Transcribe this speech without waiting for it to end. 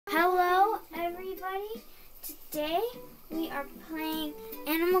today we are playing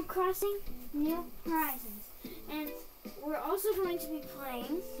Animal Crossing New Horizons, and we're also going to be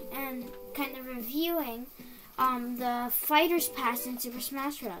playing and kind of reviewing the Fighter's Pass in Super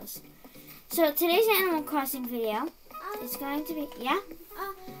Smash Bros. So today's Animal Crossing video is going to be, guys,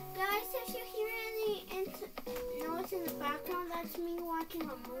 if you hear any noise in the background, that's me watching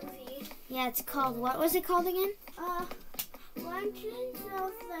a movie. Yeah, it's called, what was it called again? Legends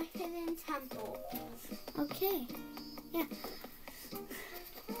of the Hidden Temple. Okay, yeah.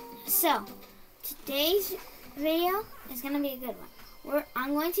 So, today's video is going to be a good one.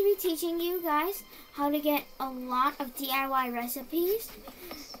 I'm going to be teaching you guys how to get a lot of DIY recipes.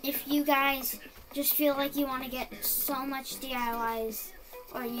 If you guys just feel like you want to get so much DIYs,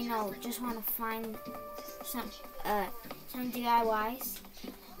 or just want to find some DIYs.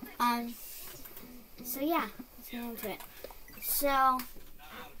 So yeah, let's get into it. So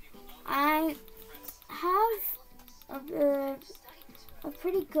I have a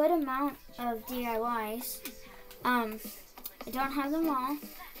pretty good amount of DIYs. I don't have them all.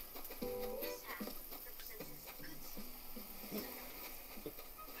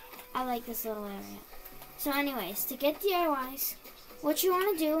 I like this little area. So anyways, to get DIYs, what you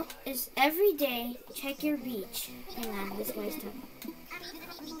want to do is every day check your beach. Hang on, this guy's talking.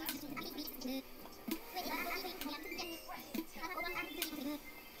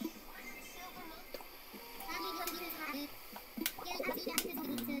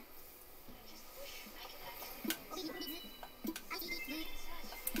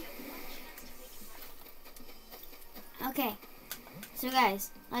 Okay, so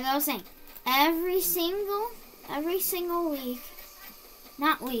guys, like I was saying, every single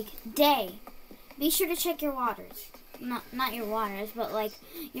day, be sure to check your waters. Not your waters, but like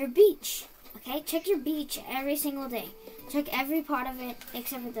your beach. Okay, check your beach every single day. Check every part of it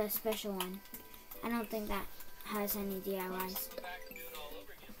except for the special one. I don't think that has any DIYs.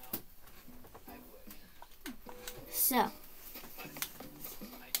 So,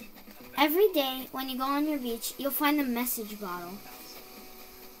 every day when you go on your beach, you'll find a message bottle.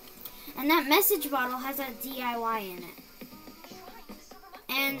 And that message bottle has a DIY in it.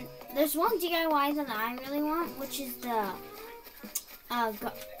 And there's one DIY that I really want, which is the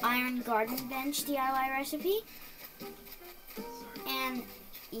Iron Garden Bench DIY recipe. And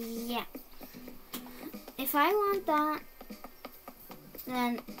yeah, if I want that,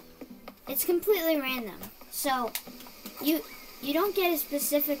 then it's completely random. So you don't get a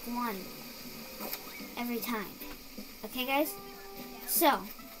specific one every time. Okay, guys? So,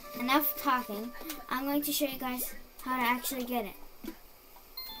 enough talking. I'm going to show you guys how to actually get it.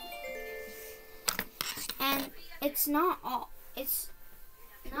 And it's not always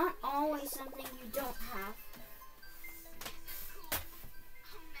something you don't have.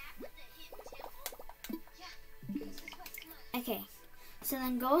 Okay, so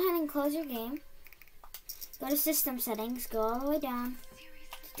then go ahead and close your game. Go to system settings, go all the way down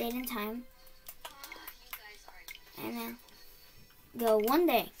to date and time, and then go 1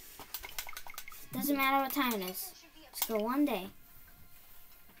 day. Doesn't matter what time it is, just go 1 day.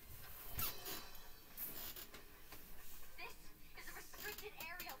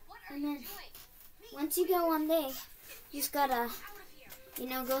 And then once you go 1 day, you just gotta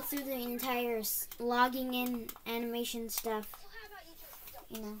go through the entire logging in animation stuff,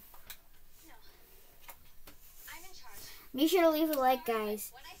 Be sure to leave a like,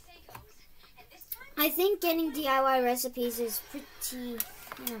 guys. I think getting DIY recipes is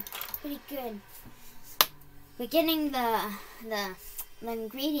pretty good. But getting the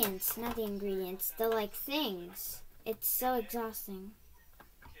ingredients, not the ingredients, the things, it's so exhausting.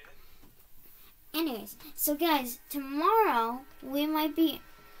 Anyways, so guys, tomorrow we might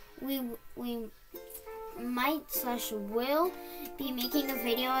will be making a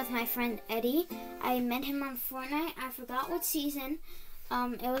video with my friend Eddie. I met him on Fortnite. I forgot what season.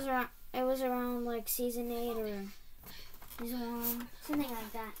 It was around like season 8 or season 1, something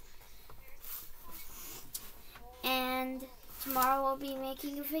like that. And tomorrow we'll be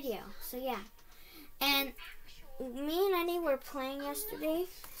making a video. So yeah. And me and Eddie were playing yesterday.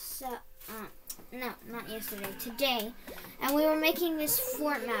 So no, not yesterday, today. And we were making this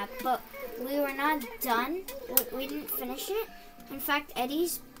fort map, but we were not done. We didn't finish it. In fact,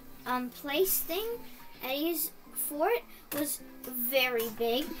 Eddie's place thing, Eddie's fort was very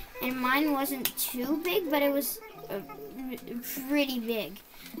big, and mine wasn't too big, but it was pretty big.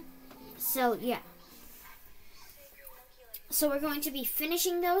 So yeah. So we're going to be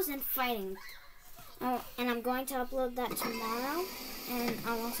finishing those and fighting. Oh, and I'm going to upload that tomorrow, and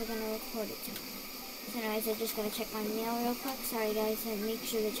I'm also going to record it too. So anyways, I just got to check my mail real quick. Sorry guys, and make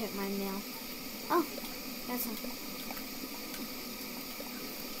sure to check my mail. Oh, That's all.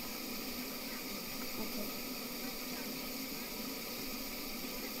 Okay.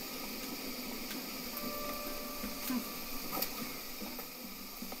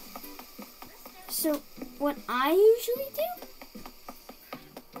 So, what I usually do,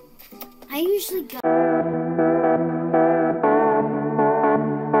 I usually go.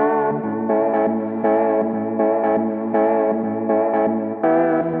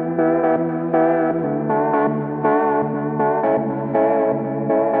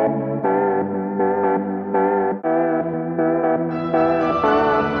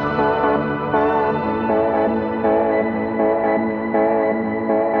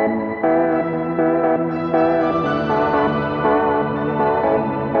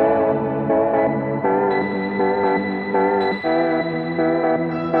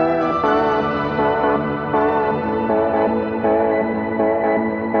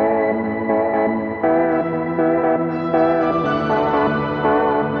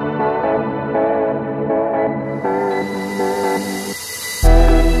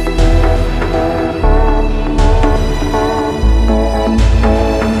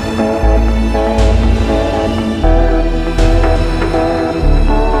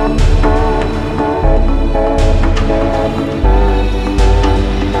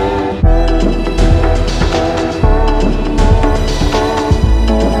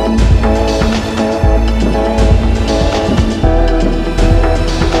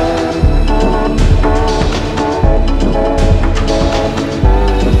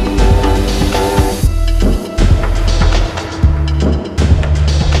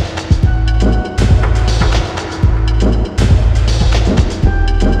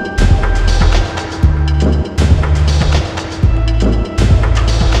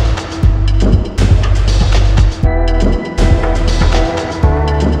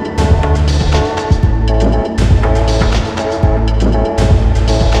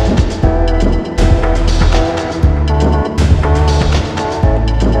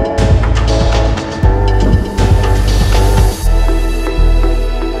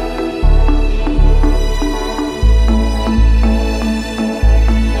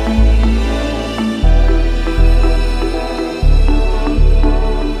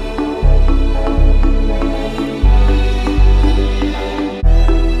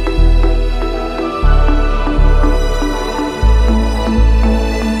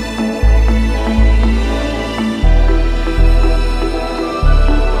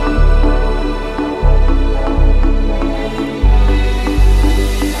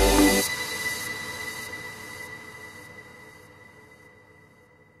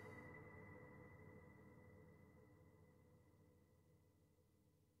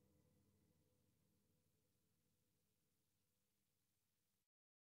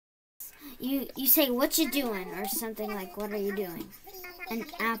 You say, what you doing? Or something like, what are you doing? An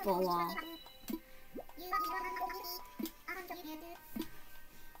apple wall.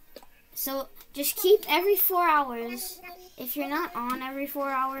 So just keep every 4 hours. If you're not on every 4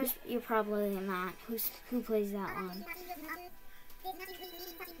 hours, you're probably not. Who plays that one?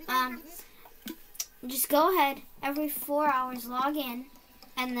 Just go ahead every 4 hours, log in,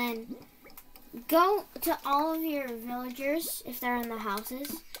 and then go to all of your villagers if they're in the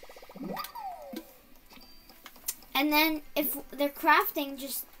houses. And then if they're crafting,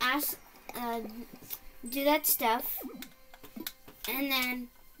 just ask, do that stuff, and then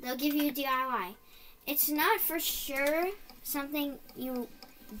they'll give you a DIY. It's not for sure something you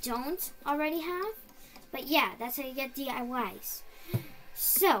don't already have, but yeah, that's how you get DIYs.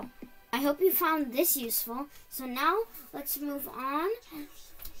 So, I hope you found this useful. So now, let's move on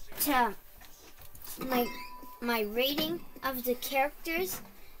to my rating of the characters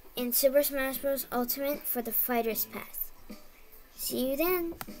in Super Smash Bros. Ultimate for the Fighter's Path. See you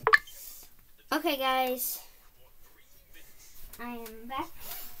then. Okay guys, I am back,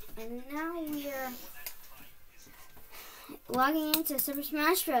 and now we are logging into Super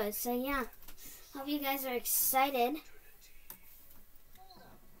Smash Bros. So yeah, hope you guys are excited.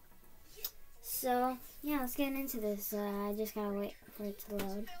 So yeah, let's get into this. I just gotta wait for it to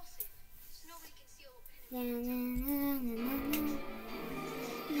load.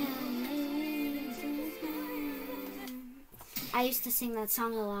 I used to sing that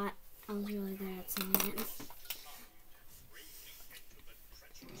song a lot. I was really good at singing it.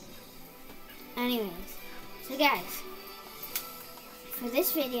 Anyways, so guys, for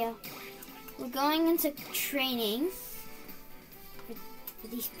this video, we're going into training for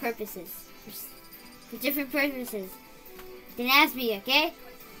these purposes. For different purposes. Didn't ask me, okay?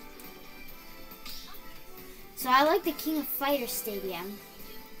 So I like the King of Fighters Stadium.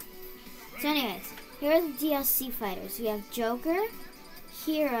 So anyways, here are the DLC fighters. We have Joker,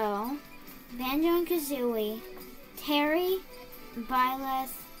 Hero, Banjo and Kazooie, Terry, Byleth,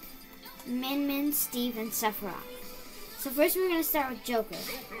 Min Min, Steve, and Sephiroth. So first we're going to start with Joker.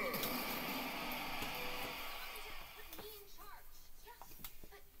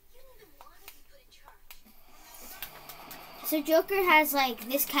 So Joker has like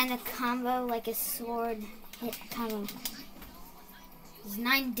this kind of combo, like a sword hit combo. It's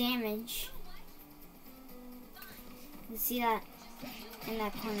 9 damage. You see that in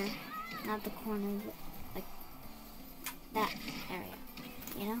that corner. Not the corner, but like that area.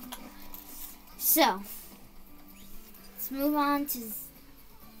 You know? So, let's move on to,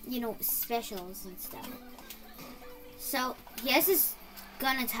 you know, specials and stuff. So, he has this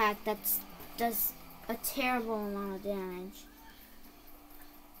gun attack that does a terrible amount of damage.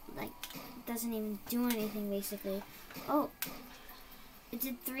 Like, doesn't even do anything, basically. Oh, it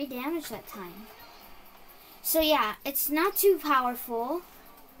did 3 damage that time. So yeah, it's not too powerful.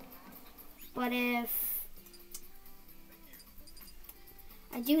 But if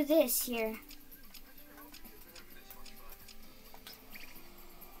I do this here,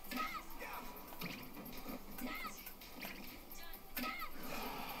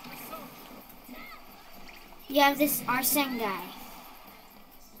 you have this Arsene guy.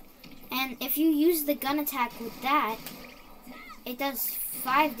 And if you use the gun attack with that, it does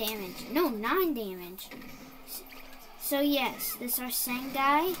 5 damage. No, 9 damage. So yes, this Arsene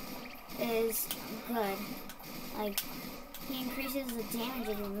guy is good. Like, he increases the damage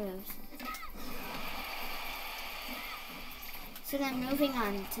of your moves. So then moving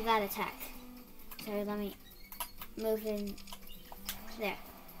on to that attack. Sorry, let me move in there.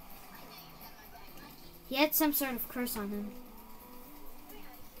 He had some sort of curse on him.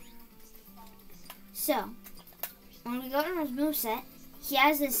 So, when we go to his moveset, he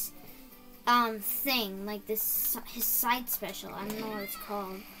has this thing, like this, his side special, I don't know what it's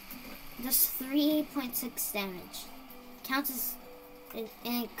called. It does 3.6 damage. Counts as,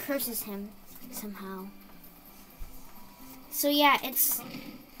 and it curses him somehow. So yeah, it's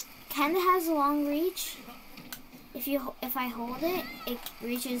kind of has a long reach. If I hold it, it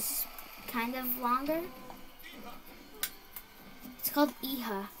reaches kind of longer. It's called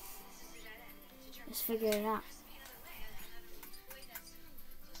Iha. Just figure it out.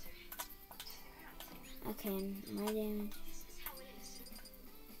 Okay, my damage.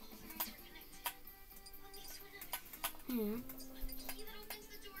 Yeah.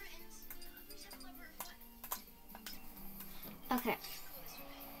 Okay.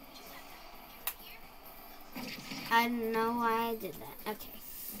 I don't know why I did that. Okay.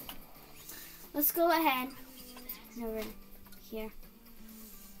 Let's go ahead. Over here.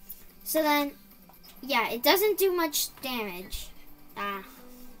 So then, yeah, it doesn't do much damage.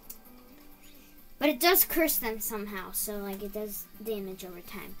 But it does curse them somehow, so like it does damage over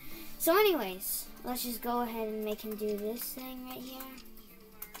time. So anyways, let's just go ahead and make him do this thing right here.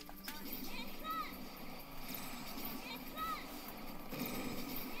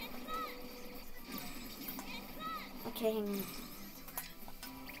 Okay, hang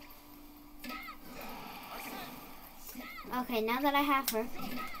on. Okay, now that I have her.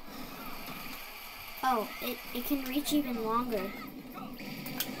 Oh, it can reach even longer.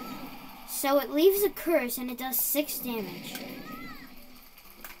 So it leaves a curse and it does 6 damage.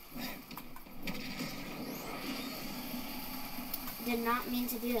 Did not mean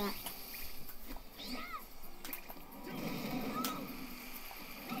to do that.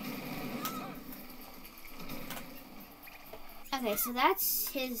 Okay, so that's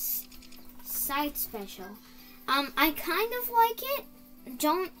his side special. I kind of like it.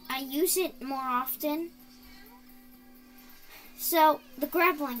 I use it more often. So, the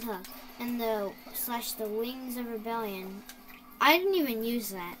grappling hook and the Wings of Rebellion, I didn't even use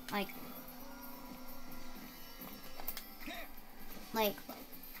that. Like,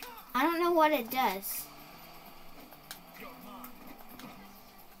 I don't know what it does.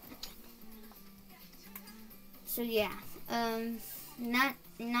 So yeah,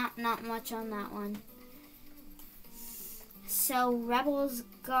 not much on that one. So Rebels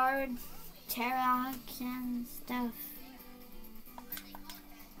guard Terra and stuff.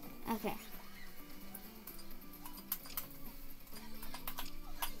 Okay.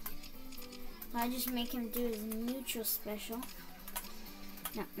 I'll just make him do his neutral special.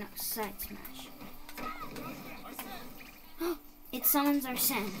 No, side smash. It summons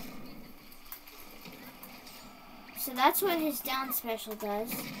Arsene. So that's what his down special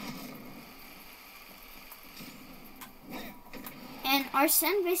does. And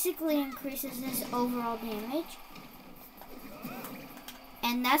Arsene basically increases his overall damage.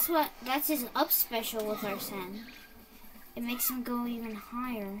 And that's his up special with Arsene. It makes him go even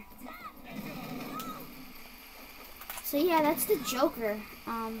higher. So yeah, that's the Joker.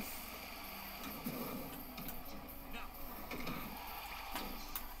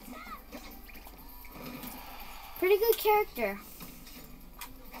 Pretty good character.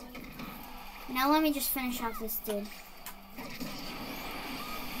 Now let me just finish off this dude.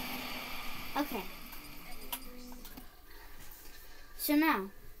 Okay. So now,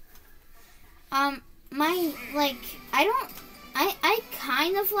 I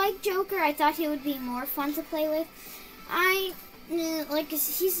kind of like Joker. I thought he would be more fun to play with.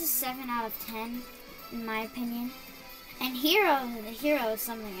 He's a 7 out of 10 in my opinion. And the hero is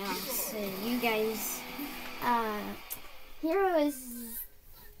something else. You guys, hero is,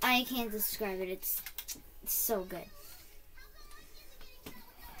 I can't describe it. It's so good.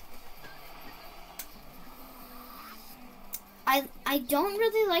 I don't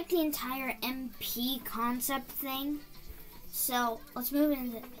really like the entire MP concept thing. So let's move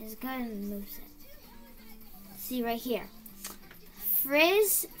into his gun moveset. See right here.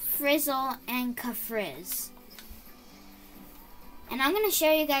 Frizz, Frizzle, and Kafrizz. And I'm going to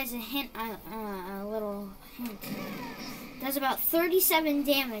show you guys a hint, a little hint. Does about 37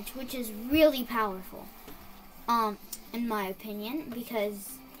 damage, which is really powerful. In my opinion,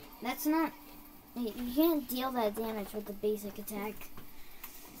 because that's not, you can't deal that damage with the basic attack.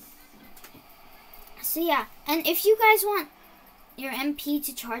 So yeah, and if you guys want your MP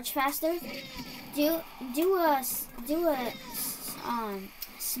to charge faster, do a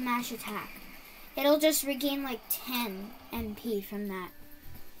smash attack. It'll just regain like 10 MP from that.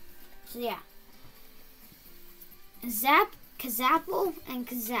 So yeah. Zap, Kazapple, and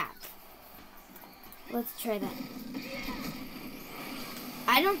Kazap. Let's try that.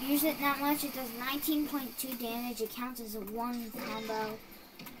 I don't use it that much. It does 19.2 damage. It counts as a 1 combo.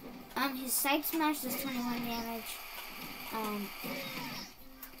 His side smash does 21 damage.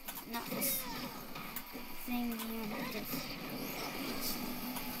 Not this thing here, not this.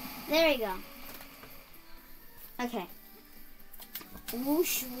 There we go. Okay.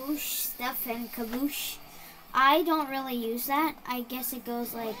 Whoosh, whoosh, stuff and kaboosh. I don't really use that. I guess it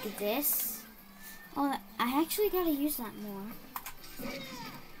goes like this. Oh, I actually gotta use that more.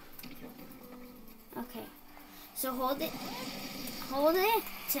 Okay. So hold it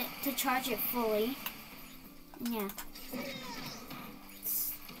to charge it fully. Yeah.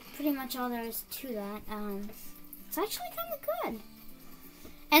 It's pretty much all there is to that. It's actually kind of good.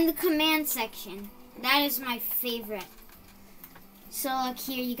 And the command section. That is my favorite. So look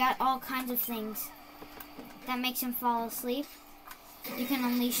here, you got all kinds of things. That makes him fall asleep. You can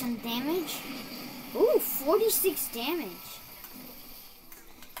unleash some damage. Ooh, 46 damage.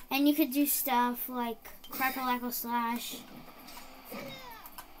 And you could do stuff like Crackle-Lackle Slash.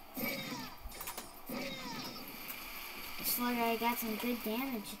 Slugger, I got some good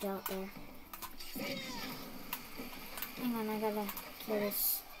damage dealt there. Hang on, I gotta kill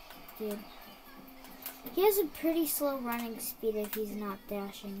this dude. He has a pretty slow running speed if he's not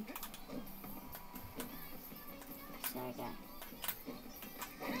dashing. Sorry, guy.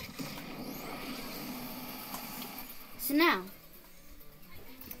 So now,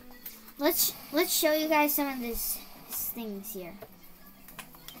 let's show you guys some of these things here.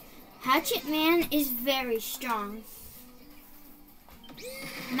 Hatchet Man is very strong.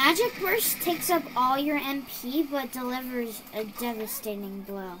 Magic Burst takes up all your MP, but delivers a devastating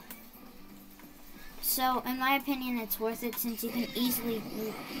blow. So, in my opinion, it's worth it since you can easily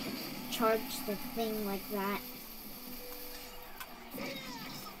charge the thing like that.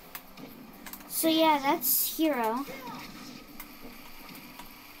 So yeah, that's Hero.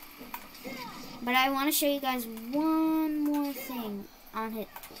 But I want to show you guys one more thing on his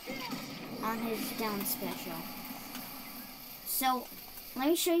down special. So, let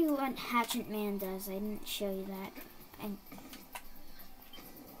me show you what Hatchet Man does. I didn't show you that.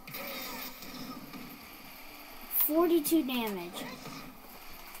 42 damage.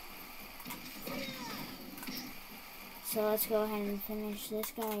 So let's go ahead and finish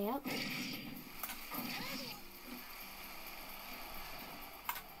this guy up.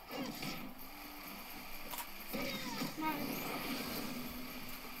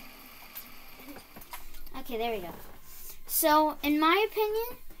 Okay, there we go. So, in my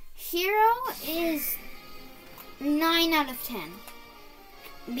opinion, Hero is 9 out of 10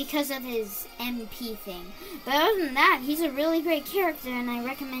 because of his MP thing. But other than that, he's a really great character, and I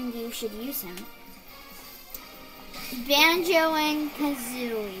recommend you should use him. Banjo and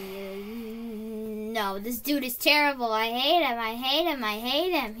Kazooie. No, this dude is terrible. I hate him. I hate him. I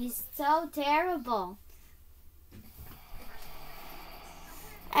hate him. He's so terrible.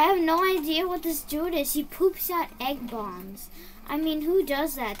 I have no idea what this dude is. He poops out egg bombs. I mean, who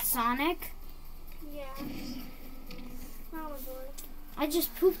does that? Sonic? Yeah. Probably. I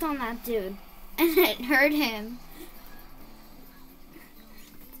just pooped on that dude. And it hurt him.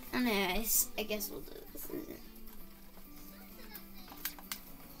 Anyways, I guess we'll do this.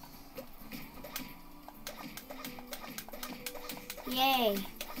 Yay.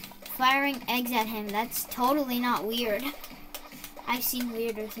 Firing eggs at him. That's totally not weird. I've seen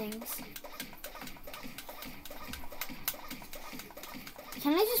weirder things.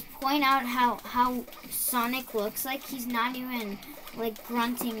 Can I just point out how Sonic looks like? He's not even like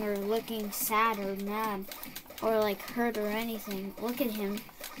grunting or looking sad or mad or like hurt or anything. Look at him.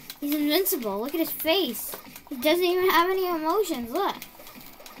 He's invincible. Look at his face. He doesn't even have any emotions. Look.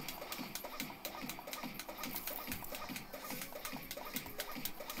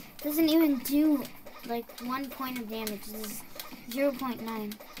 Doesn't even do like 1 point of damage. This is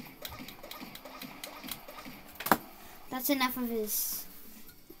 0.9. That's enough of his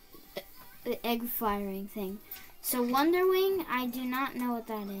egg firing thing. So Wonder Wing, I do not know what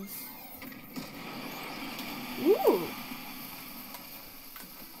that is. Ooh.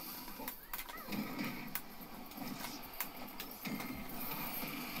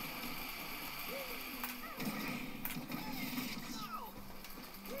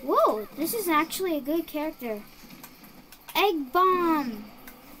 Whoa, this is actually a good character. Egg bomb.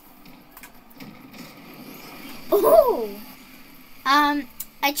 Oh.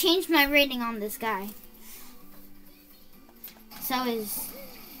 I changed my rating on this guy. So is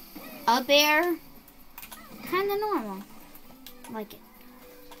a bear kind of normal. Like it.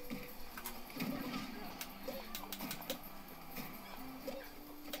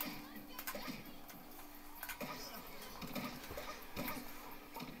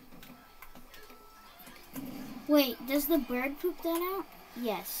 Wait, does the bird poop that out?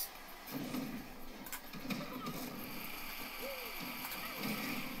 Yes.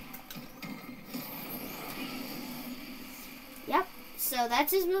 Yep, so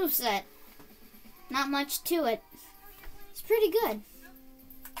that's his moveset. Not much to it. It's pretty good.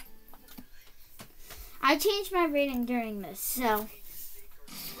 I changed my rating during this, so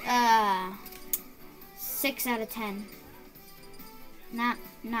 6 out of 10.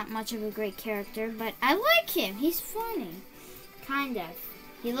 Not much of a great character, but I like him. He's funny. Kind of.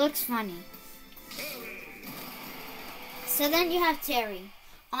 He looks funny. So then you have Terry.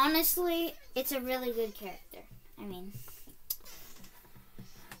 Honestly, it's a really good character. I mean,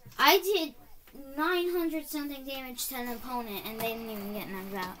 I did 900 something damage to an opponent and they didn't even get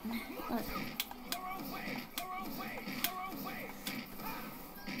knocked out. Look.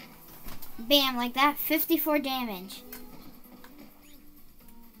 Bam, like that, 54 damage.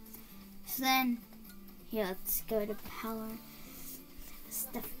 So then, here, let's go to power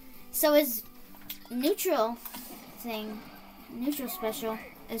stuff. So his neutral special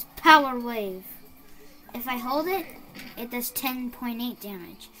is Power Wave. If I hold it, it does 10.8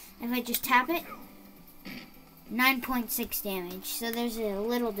 damage. If I just tap it, 9.6 damage. So there's a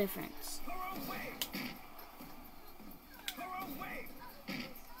little difference.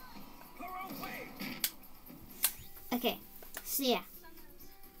 Okay, so yeah.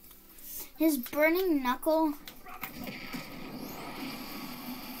 His Burning Knuckle,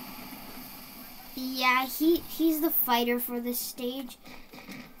 yeah, he's the fighter for this stage.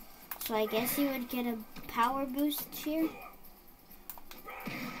 So I guess he would get a power boost here.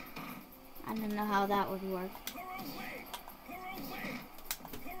 I don't know how that would work.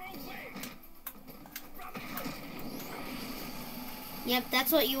 Yep,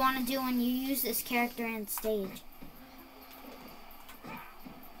 that's what you want to do when you use this character in stage.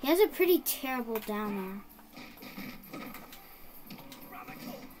 He has a pretty terrible down air.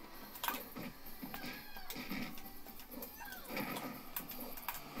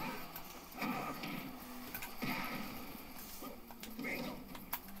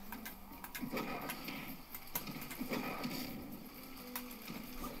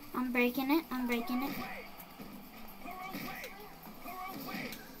 I'm breaking it. I'm breaking it.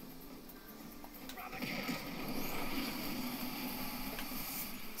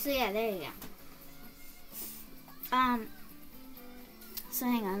 So yeah, there you go. So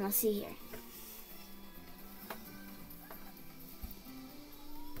hang on, let's see here.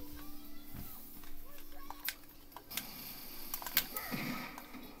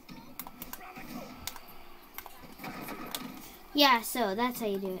 Yeah, so that's how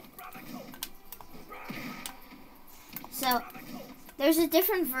you do it. So there's a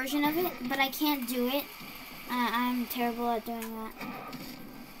different version of it, but I can't do it. I'm terrible at doing that.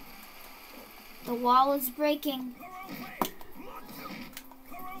 The wall is breaking.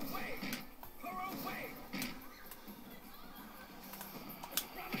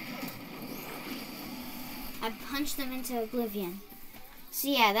 punch them into oblivion. So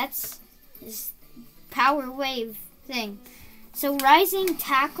yeah, that's his power wave thing. So rising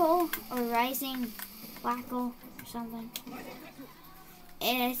tackle or rising blackle or something.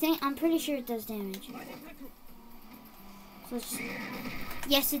 And I'm pretty sure it does damage. So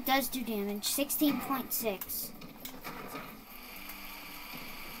yes, it does do damage. 16.6.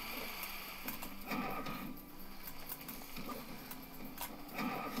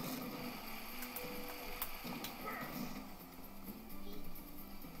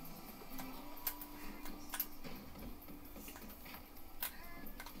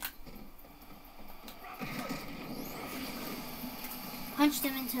 Punch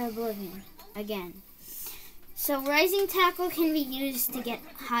them into oblivion again. So rising tackle can be used to get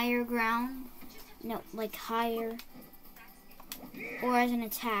higher ground. No, like higher. Or as an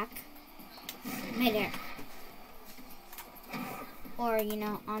attack. Midair. Or, you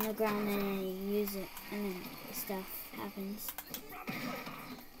know, on the ground and then you use it and then stuff happens.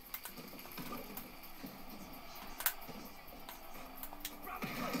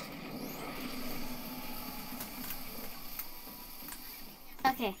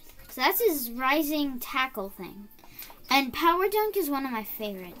 Okay, so that's his rising tackle thing. And power dunk is one of my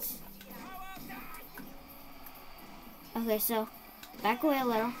favorites. Okay, so back away a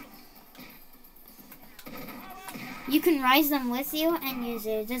little. You can rise them with you and use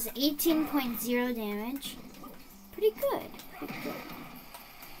it. It does 18.0 damage. Pretty good. Pretty good.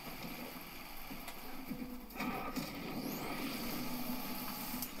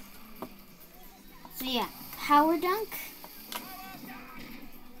 So yeah, power dunk.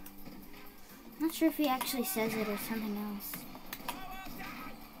 Not sure if he actually says it or something else.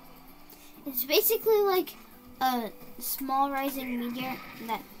 It's basically like a small rising meteor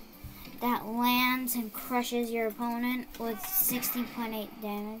that lands and crushes your opponent with 60.8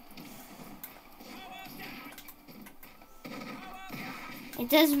 damage. It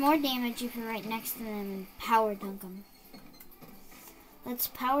does more damage if you're right next to them and power dunk them. Let's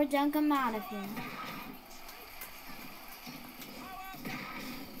power dunk them out of here.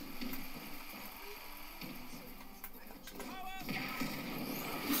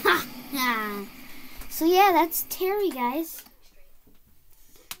 So yeah, that's Terry, guys.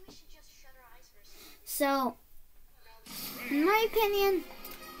 So, in my opinion,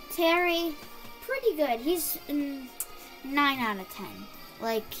 Terry, pretty good. He's 9 out of 10,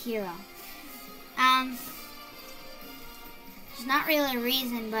 like Hero. There's not really a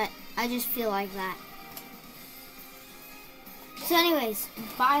reason, but I just feel like that. So anyways,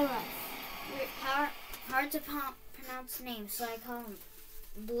 Byleth. Hard to pronounce names, so I call him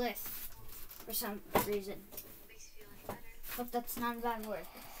Blith for some reason. Hope that's not a bad word.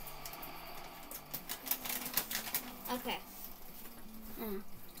 Okay.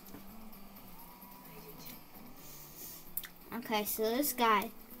 Okay, so this guy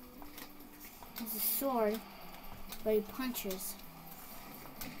has a sword, but he punches.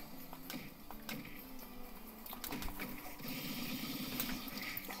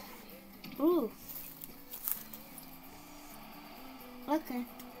 Ooh. Okay.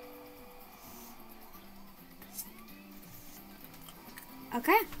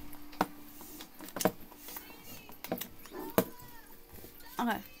 Okay.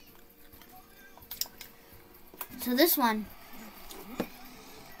 Okay. So this one.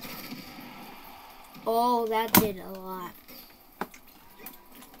 Oh, that did a lot.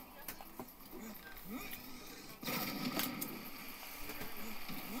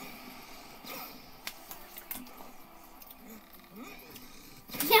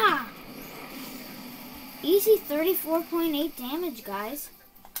 Yeah. Easy 34.8 damage, guys.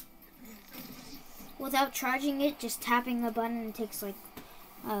 Without charging it, just tapping the button, it takes like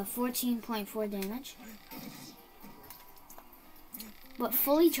 14.4 damage. But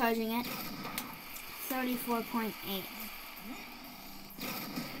fully charging it, 34.8.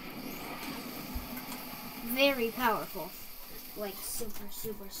 Very powerful. Like super,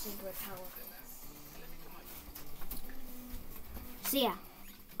 super, super powerful. So yeah.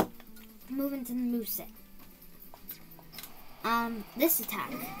 Moving to the moveset. This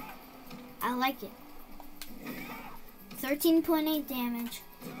attack. I like it. 13.8 damage.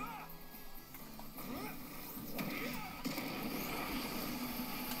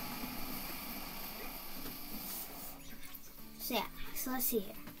 So yeah, so let's see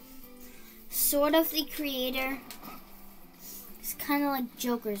here. Sword of the Creator. It's kind of like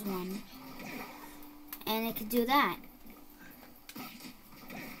Joker's one. And it could do that.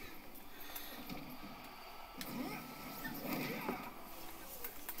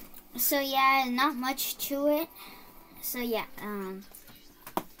 So yeah, not much to it. So yeah,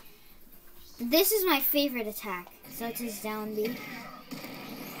 this is my favorite attack. So it's his down B.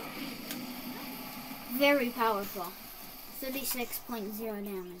 Very powerful. 36.0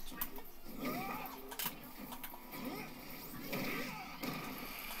 damage.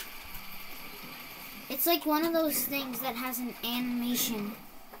 It's like one of those things that has an animation.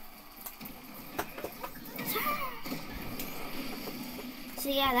 So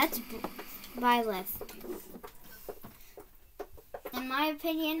yeah, that's Byleth. In my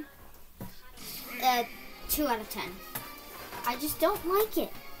opinion, 2 out of 10. I just don't like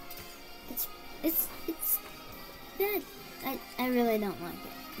it. It's bad. I really don't like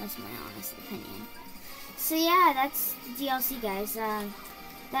it. That's my honest opinion. So yeah, that's the DLC, guys.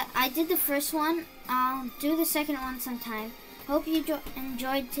 That I did the first one. I'll do the second one sometime. Hope you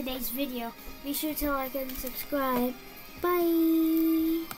enjoyed today's video. Be sure to like and subscribe. Bye.